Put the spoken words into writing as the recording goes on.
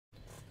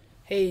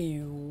Hey,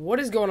 what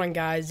is going on,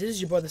 guys? This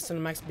is your boy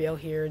TheCinemaXBL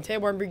here, and today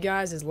what I'm bringing you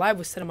guys is live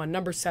with cinema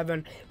number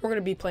 7. We're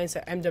going to be playing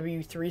some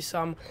MW3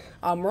 some.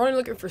 We're only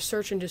looking for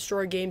search and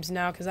destroy games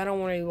now because I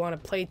don't really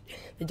want to play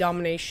the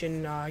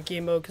domination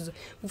game mode because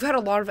we've had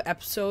a lot of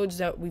episodes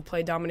that we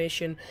play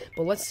domination,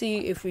 but let's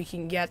see if we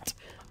can get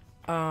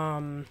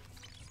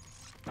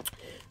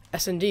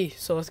S&D.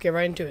 So let's get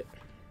right into it.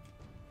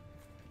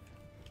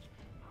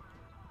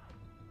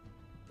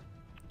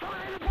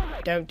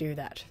 Don't do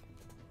that.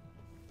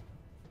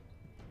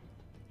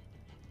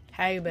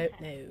 How about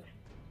now?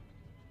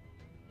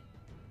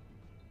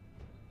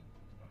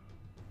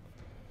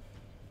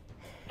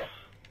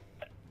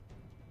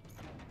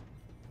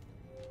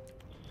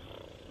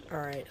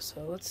 Alright,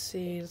 so let's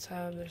see. Let's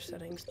have their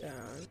settings down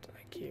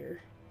like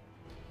here.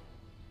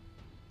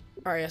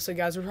 Alright, yeah, so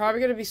guys, we're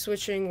probably gonna be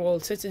switching. Well,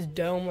 since it's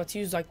dome, let's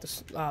use like the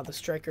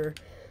striker.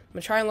 I'm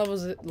gonna try and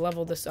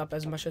level this up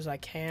as much as I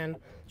can.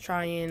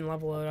 Try and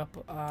level it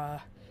up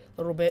a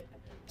little bit.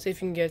 See if we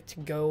can get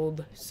to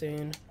gold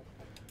soon.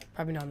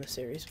 Probably not in the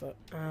series, but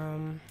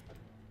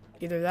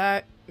either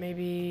that,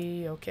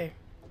 maybe. Okay.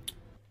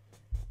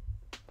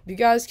 You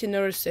guys can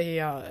notice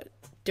a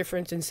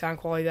difference in sound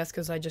quality. That's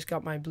because I just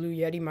got my Blue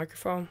Yeti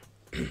microphone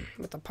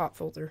with the pop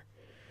filter.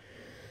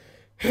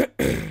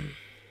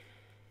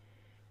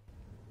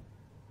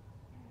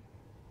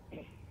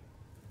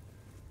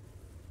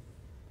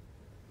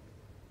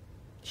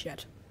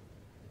 Shit.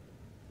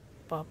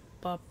 Bop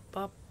bop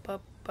bop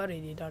bop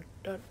buddy da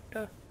da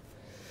da.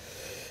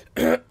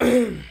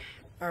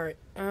 Alright,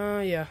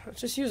 yeah, let's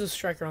just use a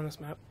striker on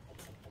this map.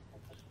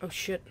 Oh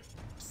shit.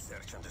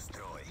 Search and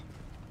destroy.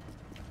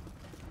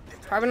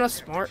 Probably not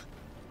smart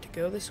to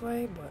go this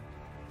way, but...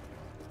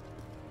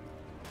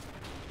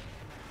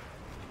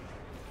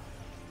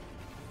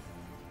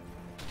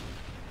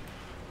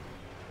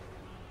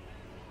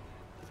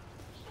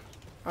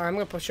 Alright, I'm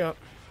gonna push up.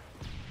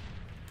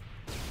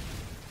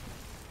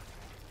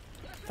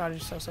 Thought I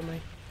just saw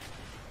somebody.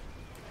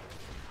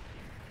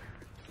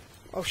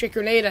 Oh shit,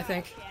 grenade, I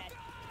think.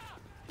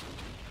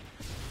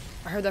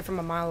 I heard that from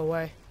a mile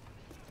away.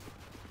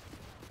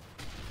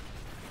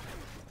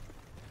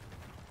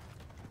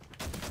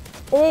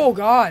 Oh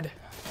god!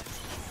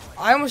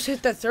 I almost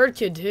hit that third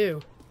kid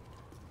too.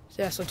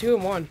 Yeah, so 2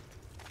 and 1.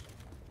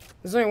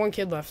 There's only 1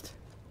 kid left.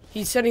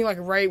 He's sitting like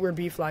right where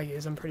B flag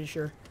is, I'm pretty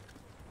sure.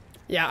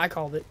 Yeah, I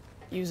called it.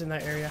 He was in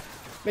that area.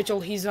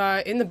 Mitchell, he's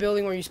in the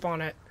building where you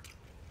spawn at.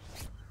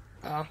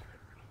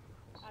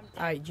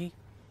 IG.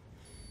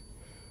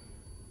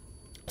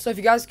 So if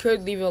you guys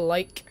could leave a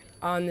like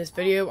on this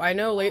video. I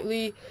know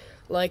lately,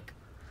 like,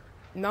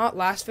 not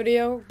last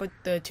video, but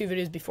the 2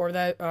 videos before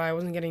that, I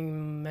wasn't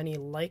getting many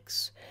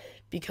likes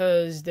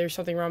because there's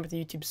something wrong with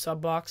the YouTube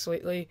sub box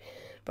lately.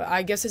 But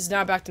I guess it's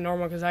now back to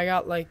normal because I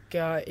got like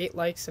 8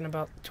 likes in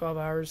about 12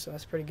 hours, so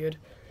that's pretty good.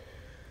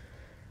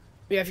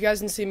 But yeah, if you guys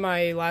didn't see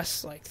my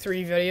last like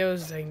 3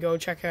 videos, then go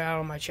check it out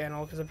on my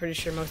channel because I'm pretty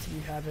sure most of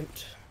you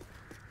haven't.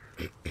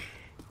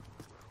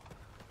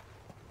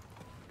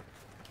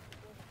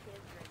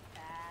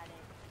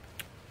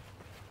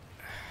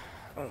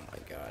 Oh my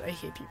god, I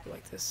hate people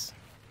like this.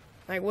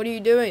 Like, what are you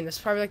doing? This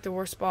is probably like the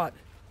worst spot.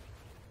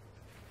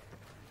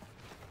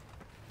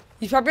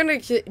 He's probably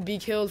gonna be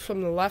killed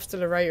from the left to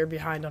the right or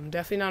behind him.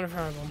 Definitely not in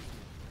front of him.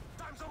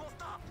 Time's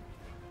almost up.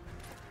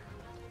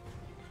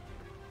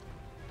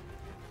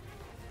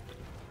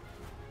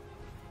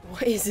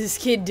 What is this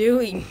kid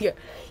doing?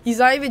 He's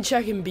not even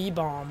checking B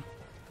bomb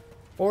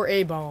or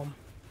A bomb.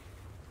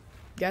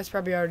 Guy's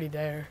probably already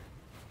there.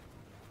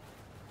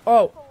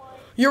 Oh.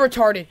 You're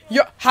retarded.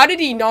 How did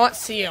he not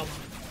see him?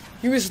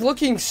 He was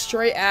looking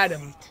straight at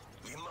him.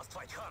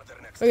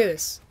 Look at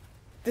this.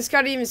 This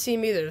guy didn't even see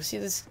him either. See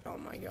this? Oh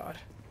my god.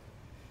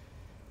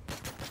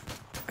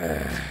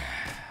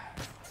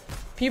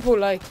 People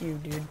like you,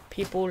 dude.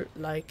 People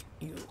like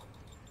you.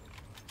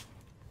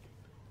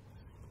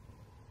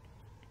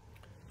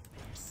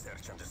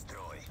 Search and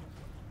destroy.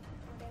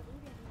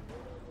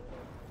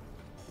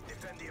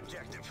 Defend the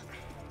objective.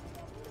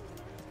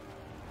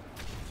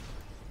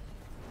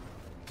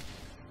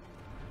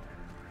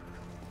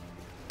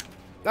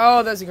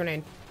 Oh, that's a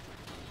grenade.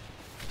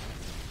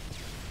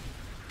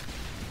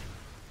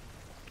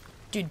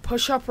 Dude,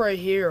 push up right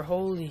here.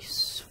 Holy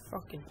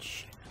fucking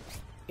shit.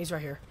 He's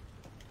right here.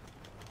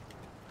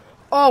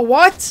 Oh,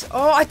 what?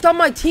 Oh, I thought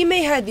my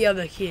teammate had the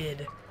other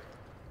kid.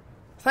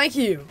 Thank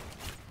you.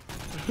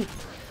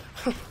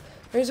 The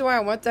reason why I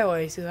went that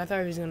way is because I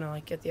thought he was gonna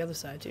like get the other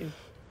side too.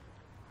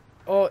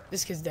 Oh,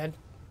 this kid's dead.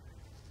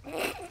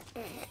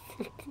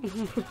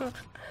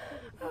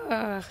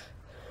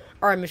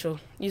 Alright, Mitchell,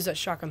 use that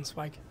shotgun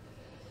spike.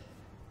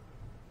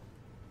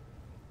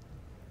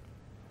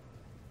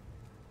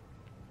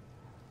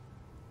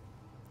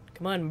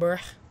 Come on, bruh.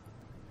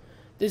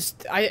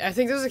 I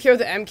think there's a kid with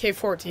the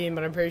MK14,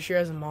 but I'm pretty sure he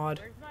has a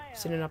mod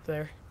sitting up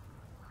there.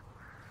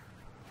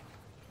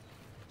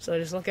 So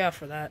just look out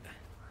for that.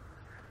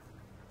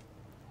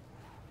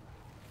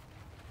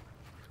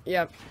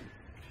 Yep.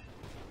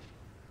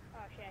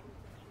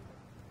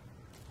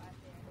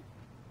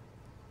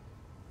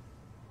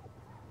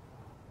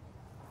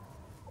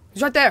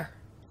 He's right there.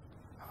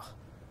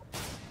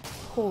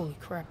 Holy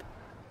crap.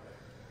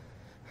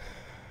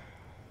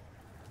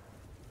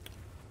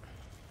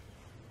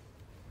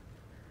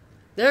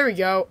 There we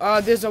go.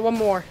 There's one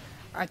more.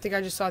 I think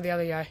I just saw the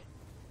other guy.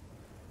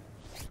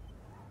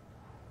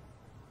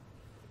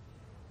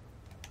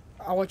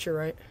 I'll watch your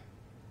right.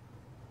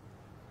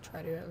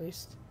 Try to at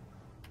least.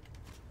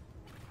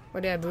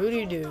 What that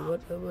booty do?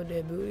 What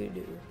that booty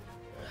do?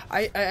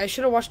 I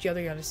should have watched the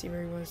other guy to see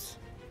where he was.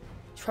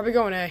 He's probably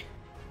going A.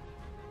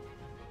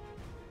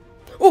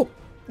 Oh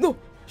no!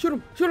 Shoot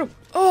him! Shoot him!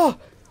 Oh!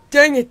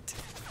 Dang it!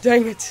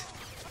 Dang it!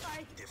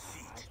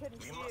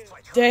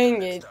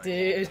 Dang it,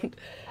 dude!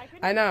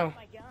 I know.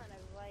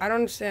 I don't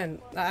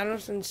understand. I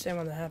don't understand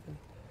what that happened.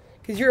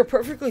 Cause you're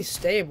perfectly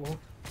stable.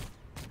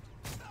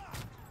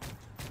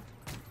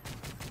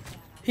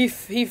 He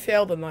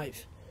failed the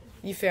knife.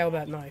 He failed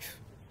that knife.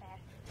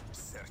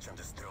 Search and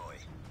destroy.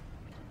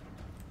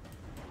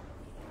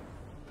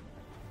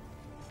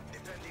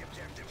 Defend the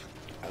objective.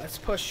 Let's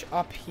push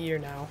up here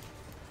now.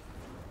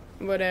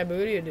 What that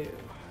booty do? There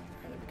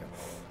we go.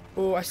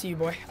 Oh, I see you,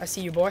 boy. I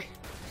see you, boy.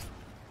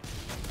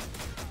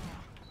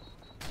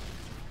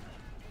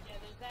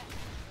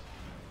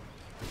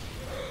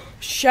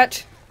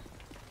 Shit.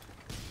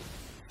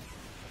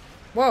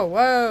 Whoa,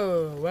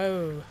 whoa,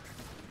 whoa.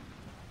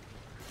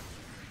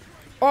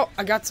 Oh,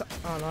 I got some.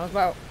 Oh, no,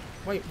 about.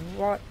 Wait,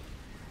 what?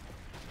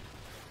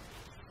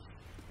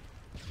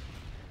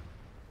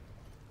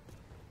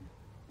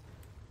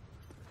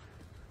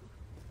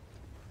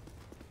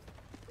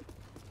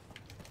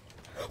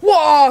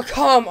 Whoa,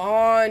 come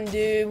on,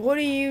 dude. What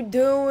are you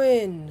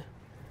doing?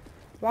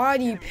 Why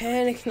do you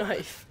panic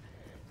knife?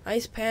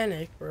 Nice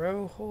panic,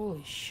 bro.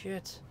 Holy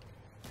shit.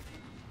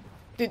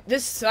 Dude,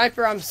 this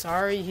sniper, I'm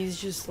sorry. He's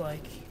just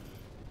like.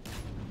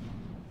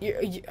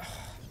 You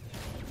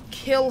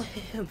kill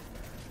him.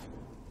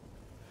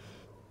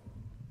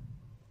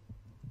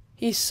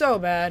 He's so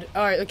bad.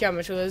 Alright, look out,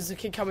 Mitchell. There's a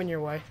kid coming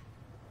your way.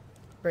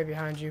 Right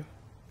behind you.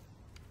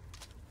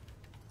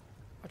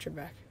 Watch your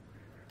back.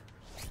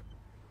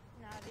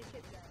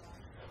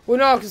 Well,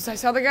 no, because I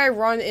saw the guy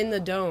run in the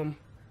dome.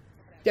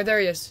 Yeah, there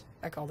he is.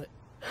 I called it.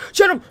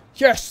 Shoot him!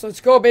 Yes, let's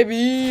go,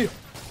 baby!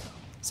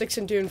 6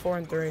 and 2 and 4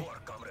 and 3.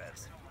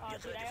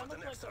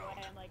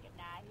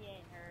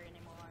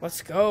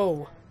 Let's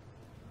go.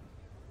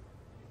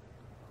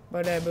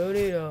 But that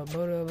booty though,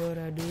 but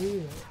I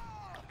do.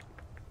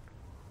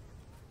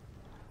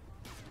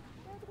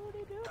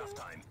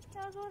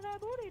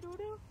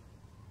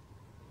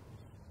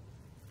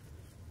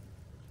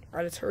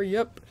 Alright, let's hurry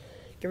up.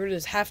 Get rid of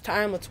this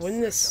halftime. Let's win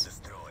this.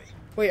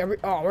 Wait, are we,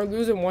 oh, we're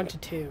losing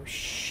 1-2.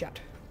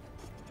 Shit.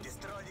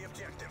 Destroy the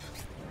objective.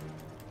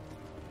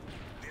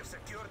 We have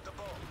secured the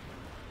bomb.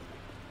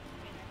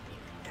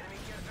 Enemy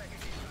care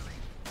package incoming.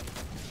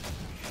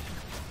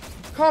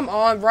 Come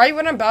on, right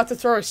when I'm about to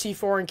throw a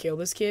C4 and kill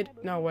this kid.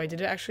 No way,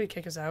 did it actually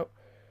kick us out?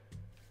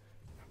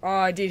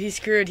 Oh, dude, he's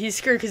screwed. He's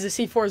screwed because the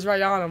C4 is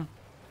right on him.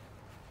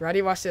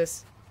 Ready? Watch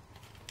this.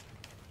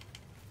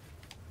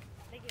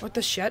 What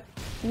the shit?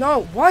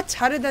 No, what?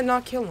 How did that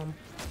not kill him?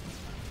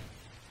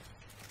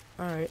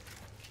 Alright.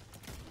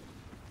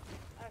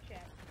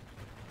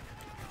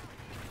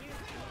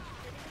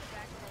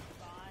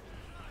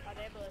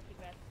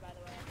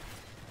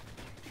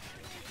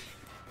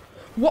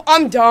 Well,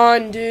 I'm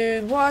done,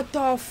 dude. What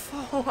the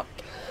fuck?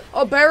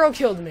 A barrel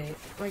killed me.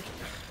 Like,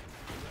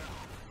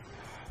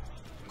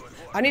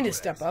 I need to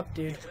step up,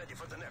 dude.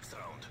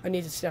 I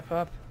need to step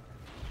up.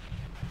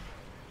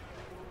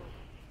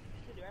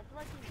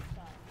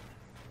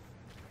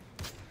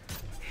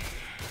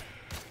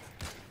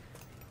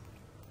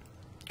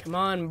 Come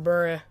on,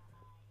 bruh.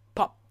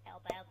 Pop.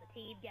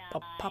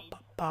 Pop, pop,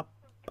 pop, pop.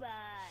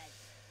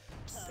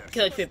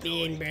 Kill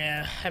 15,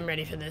 bruh. I'm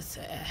ready for this.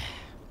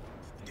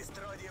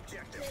 Destroy the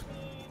objective.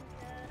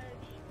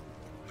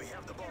 We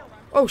have the bomb.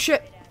 Oh,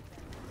 shit.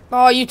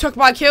 Oh, you took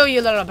my kill, you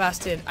little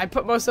bastard. I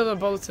put most of the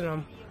bullets in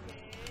him.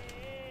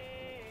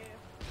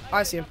 Oh,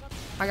 I see him.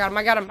 I got him,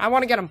 I got him. I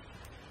want to get him.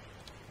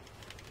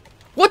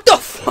 What the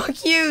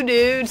fuck you,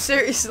 dude?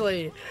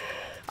 Seriously.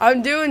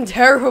 I'm doing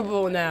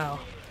terrible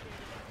now.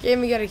 Gave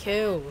me got a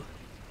kill.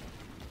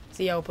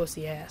 See y'all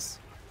pussy ass.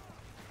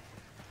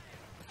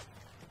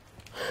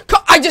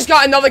 I just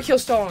got another kill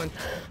stolen.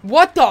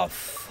 What the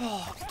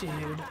fuck,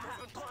 dude?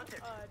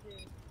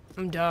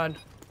 I'm done.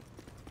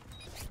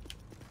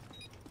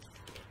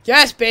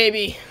 Yes,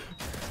 baby.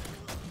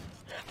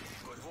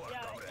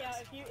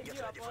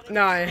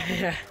 No,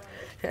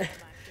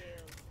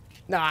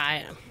 no,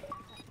 I am.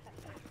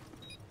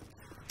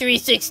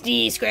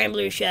 360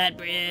 scrambler shot,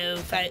 bro.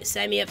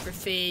 Sign me up for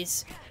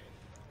phase.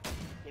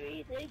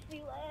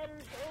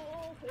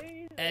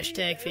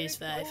 Hashtag phase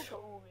 5.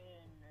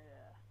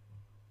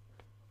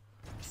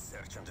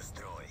 Search and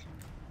destroy.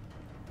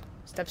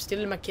 Stop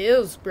stealing my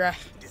kills, bruh.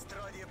 Destroy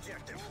the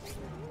objective.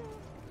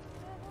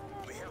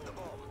 We have the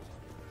bomb.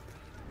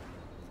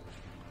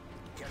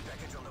 Care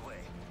package on the way.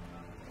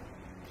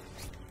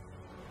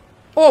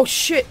 Oh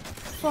shit!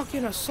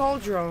 Fucking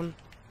assault drone.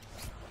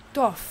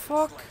 The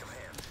fuck?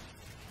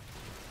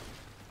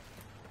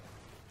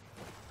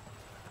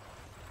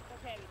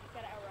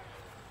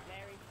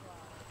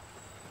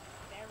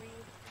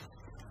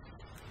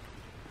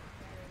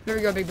 There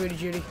we go, big booty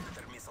Judy.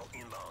 Predator missile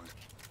inbound.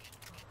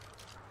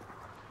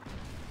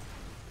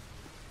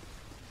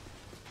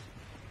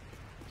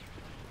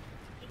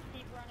 Just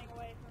keep running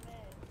away from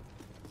it.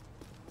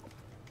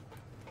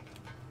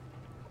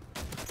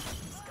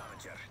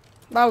 Scavenger.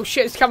 Oh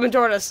shit, it's coming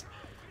toward us.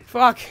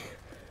 Fuck.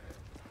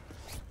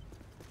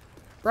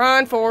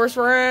 Run, Forrest,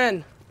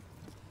 run.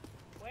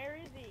 Where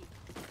is he?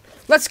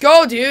 Let's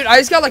go, dude. I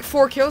just got like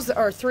 4 kills,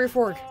 or 3 or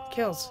 4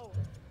 kills.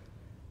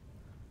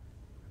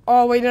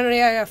 Oh, wait, no,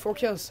 yeah, 4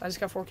 kills. I just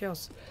got 4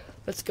 kills.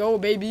 Let's go,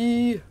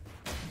 baby.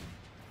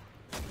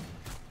 That's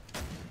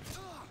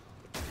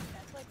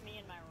like me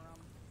in my room.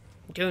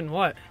 Doing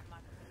what?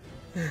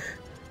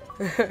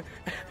 Victory.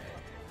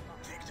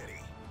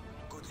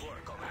 Good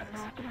work,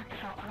 comrades.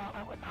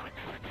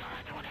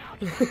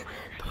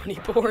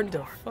 Ponyborn,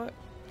 the fuck?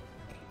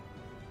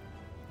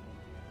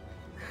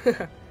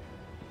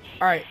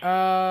 Alright,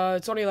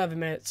 it's only 11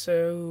 minutes,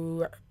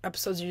 so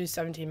episodes are usually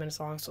 17 minutes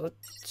long, so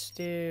let's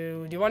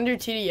do you want to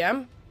do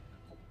TDM?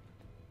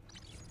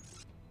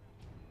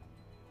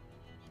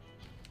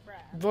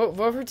 Vote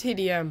for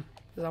TDM,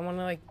 because I want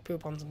to, like,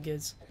 poop on some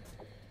kids.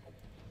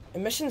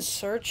 Emission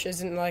search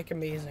isn't, like,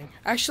 amazing.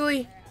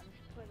 Actually,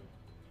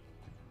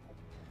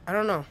 I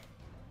don't know.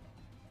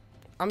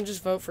 I'm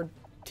just vote for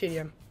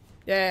TDM.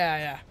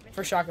 Yeah.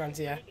 For shotguns,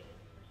 yeah.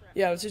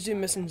 Yeah, let's just do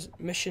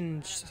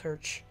mission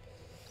search.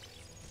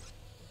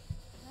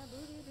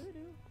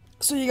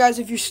 So you guys,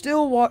 if you're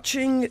still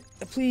watching,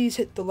 please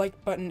hit the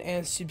like button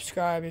and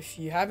subscribe if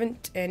you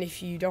haven't. And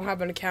if you don't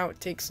have an account, it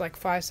takes like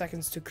 5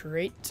 seconds to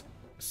create.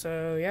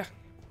 So yeah.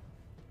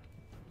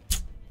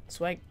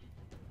 Swag.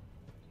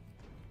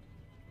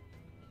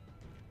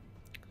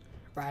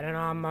 Riding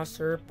on my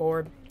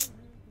surfboard.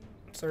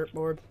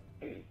 Surfboard.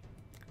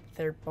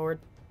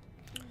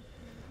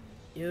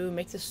 You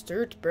make this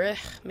start, bruh.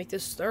 Make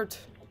this start.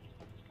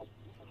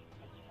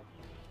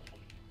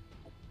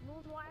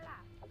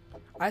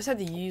 I just had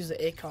to use the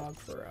ACOG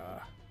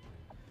for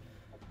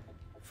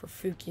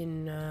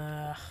fucking,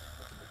 what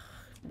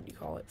do you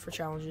call it? For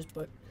challenges,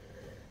 but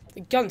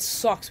the gun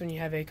sucks when you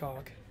have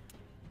ACOG.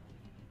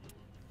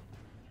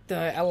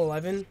 The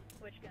L11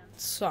 Which gun?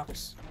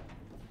 sucks.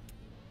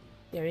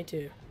 Yeah, me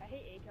too. I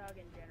hate ACOG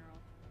in general.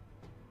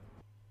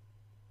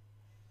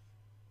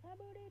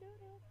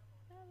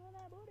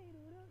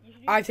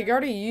 I think I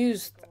already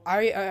used,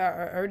 I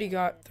already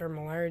got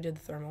thermal. I already did the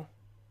thermal.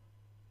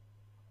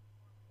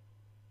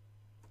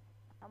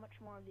 How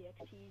much more of the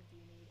XPs do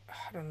you need?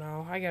 I don't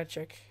know. I gotta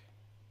check.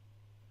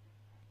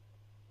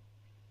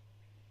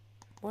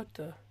 What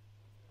the?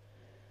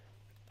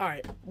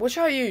 Alright. What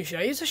should I use? Should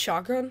I use a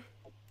shotgun?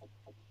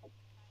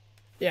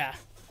 Yeah.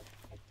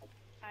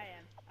 I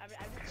am. I'm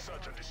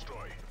Search and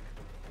destroy.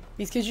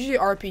 These kids usually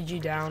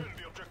RPG down.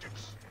 The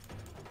objectives.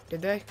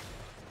 Did they?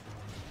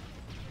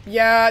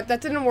 Yeah,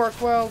 that didn't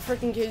work well.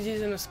 Freaking kids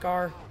using a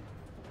SCAR.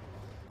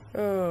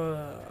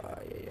 Yeah.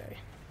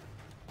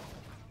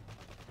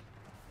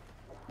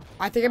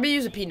 I think I'm gonna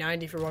use a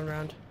P90 for 1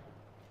 round.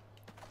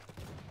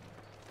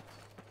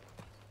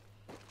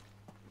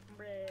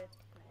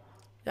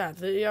 Yeah,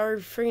 our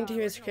freaking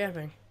teammates are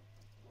camping.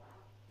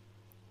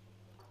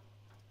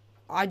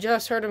 I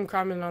just heard him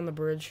coming on the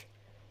bridge.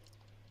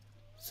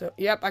 So,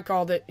 yep, I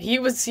called it. He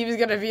was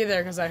gonna be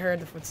there because I heard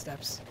the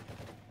footsteps.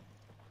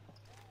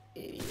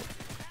 Idiot.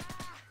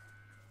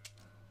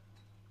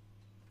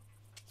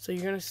 So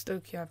you're gonna still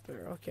camp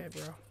there, okay,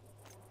 bro.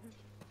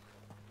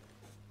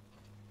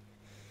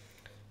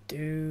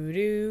 Do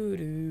do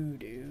do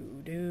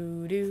do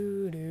do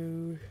do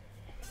do.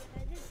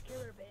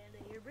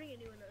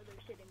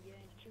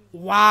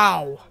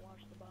 Wow.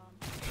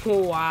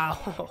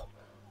 Wow.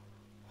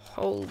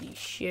 Holy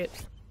shit.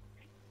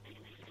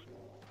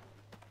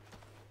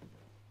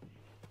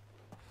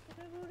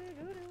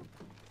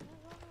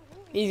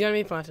 He's gonna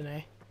be planting,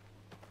 eh?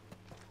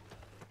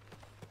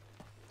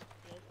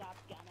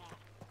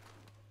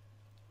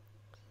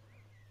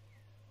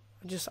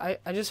 I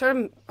just heard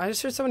him. I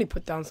just heard somebody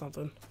put down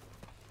something.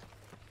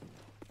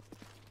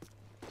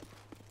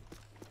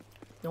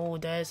 No,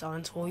 that's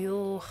on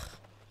you.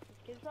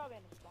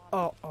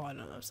 Oh, I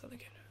know that's not the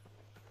kid.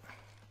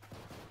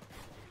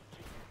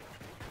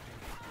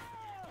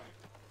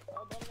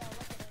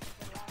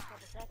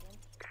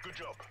 Good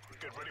job.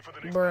 Get ready for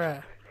the next.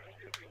 Bruh.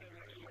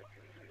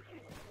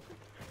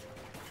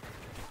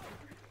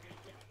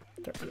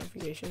 Threat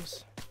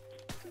notifications.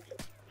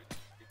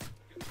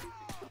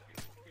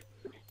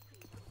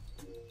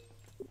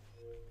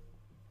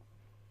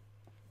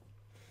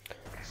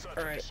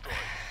 Alright.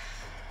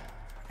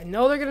 I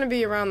know they're gonna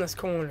be around this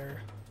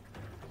corner.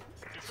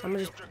 So I'm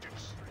gonna just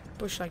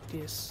push like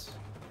this.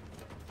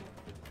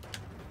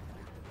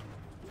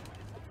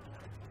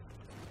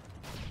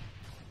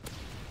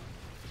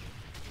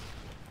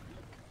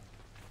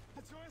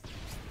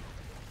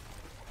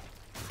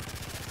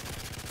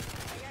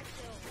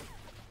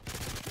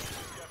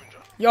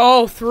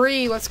 Yo,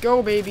 3. Let's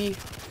go, baby.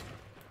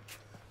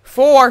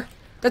 4.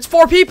 That's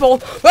 4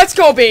 people. Let's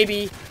go,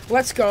 baby.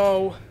 Let's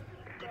go.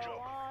 Good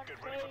job.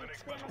 Get ready for the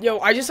next battle. Yo,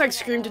 I just like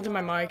screamed into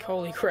my mic.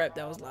 Holy crap,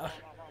 that was loud.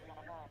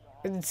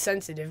 It's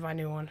sensitive, my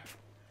new one.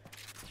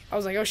 I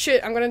was like, oh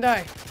shit, I'm gonna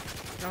die.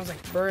 And I was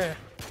like, bruh.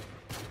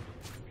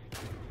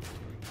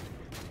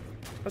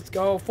 Let's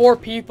go. 4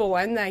 people.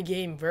 End that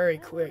game very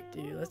quick,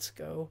 dude. Let's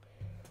go.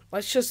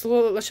 Let's just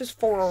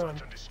 4 them.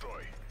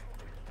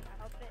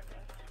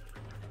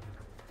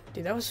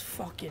 Dude, that was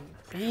fucking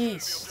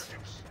beast.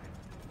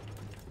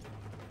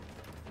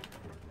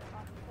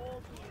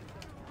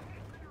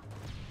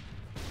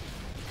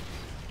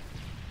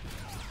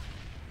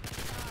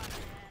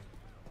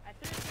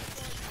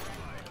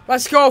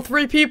 Let's go.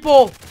 3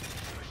 people.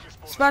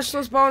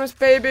 Specialist bonus,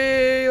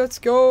 baby. Let's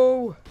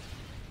go.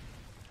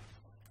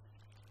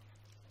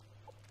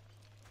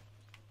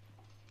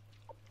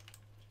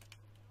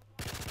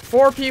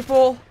 Four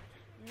people.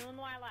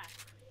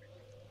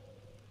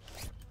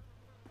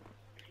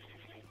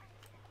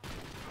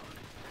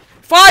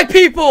 5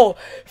 people.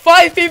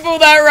 5 people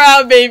that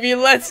round, baby.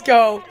 Let's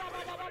go.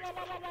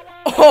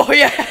 Oh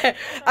yeah,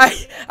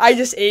 I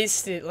just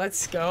aced it.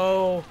 Let's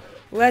go.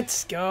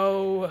 Let's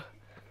go.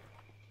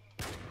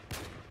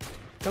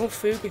 Don't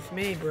fook with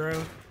me,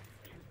 bro.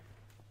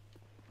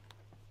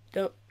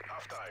 Don't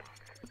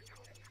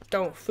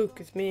fook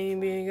with me.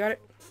 We ain't got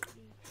it.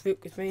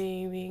 Fook with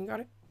me. We ain't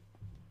got it.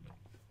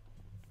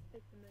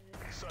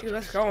 Dude,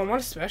 let's go. I'm on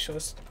a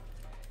specialist.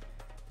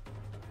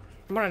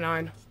 I'm on a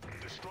 9.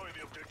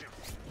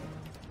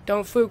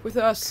 Don't fook with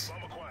us.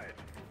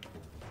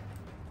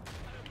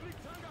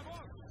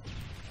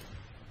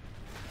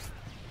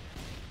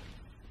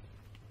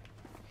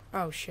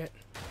 Oh shit.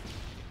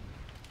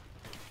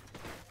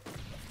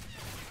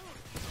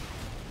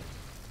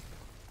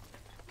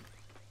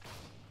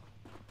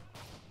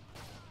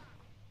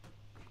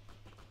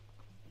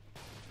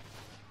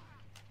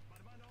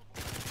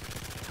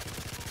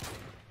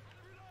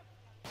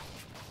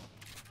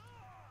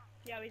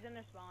 Yeah, he's in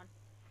their spawn.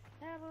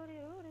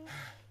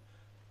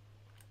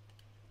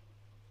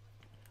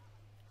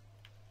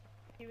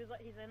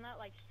 He's in that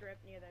like strip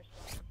near their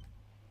spawn.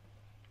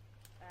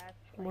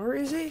 Where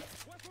is he?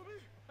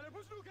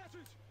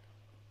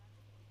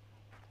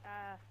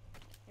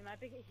 He might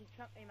be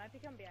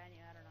coming behind you.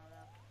 I don't know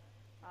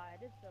though. I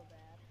did so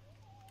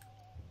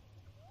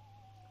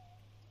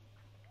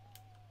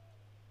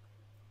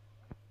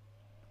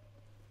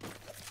bad.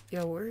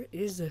 Yo, where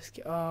is this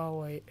guy?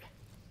 Oh wait.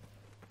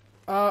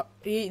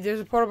 There's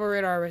a portable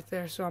radar right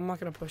there, so I'm not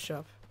gonna push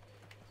up.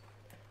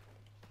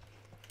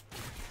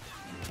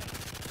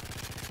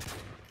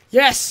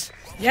 Yes!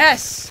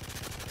 Yes!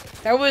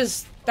 That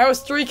was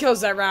 3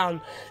 kills that round.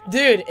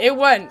 Dude, it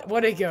went,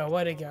 what'd it go?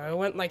 It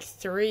went like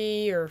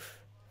 3 or...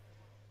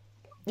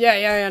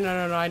 Yeah,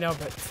 no, I know,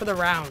 but for the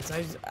rounds.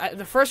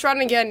 The first round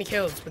I didn't get any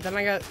kills, but then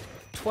I got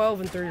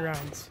 12 in 3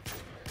 rounds.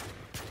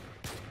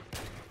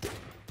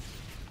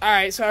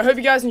 Alright, so I hope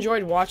you guys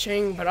enjoyed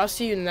watching, but I'll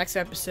see you in the next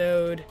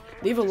episode.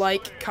 Leave a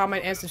like,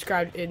 comment, and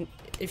subscribe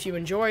if you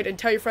enjoyed, and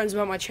tell your friends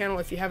about my channel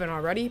if you haven't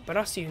already, but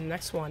I'll see you in the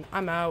next one.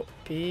 I'm out.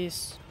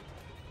 Peace.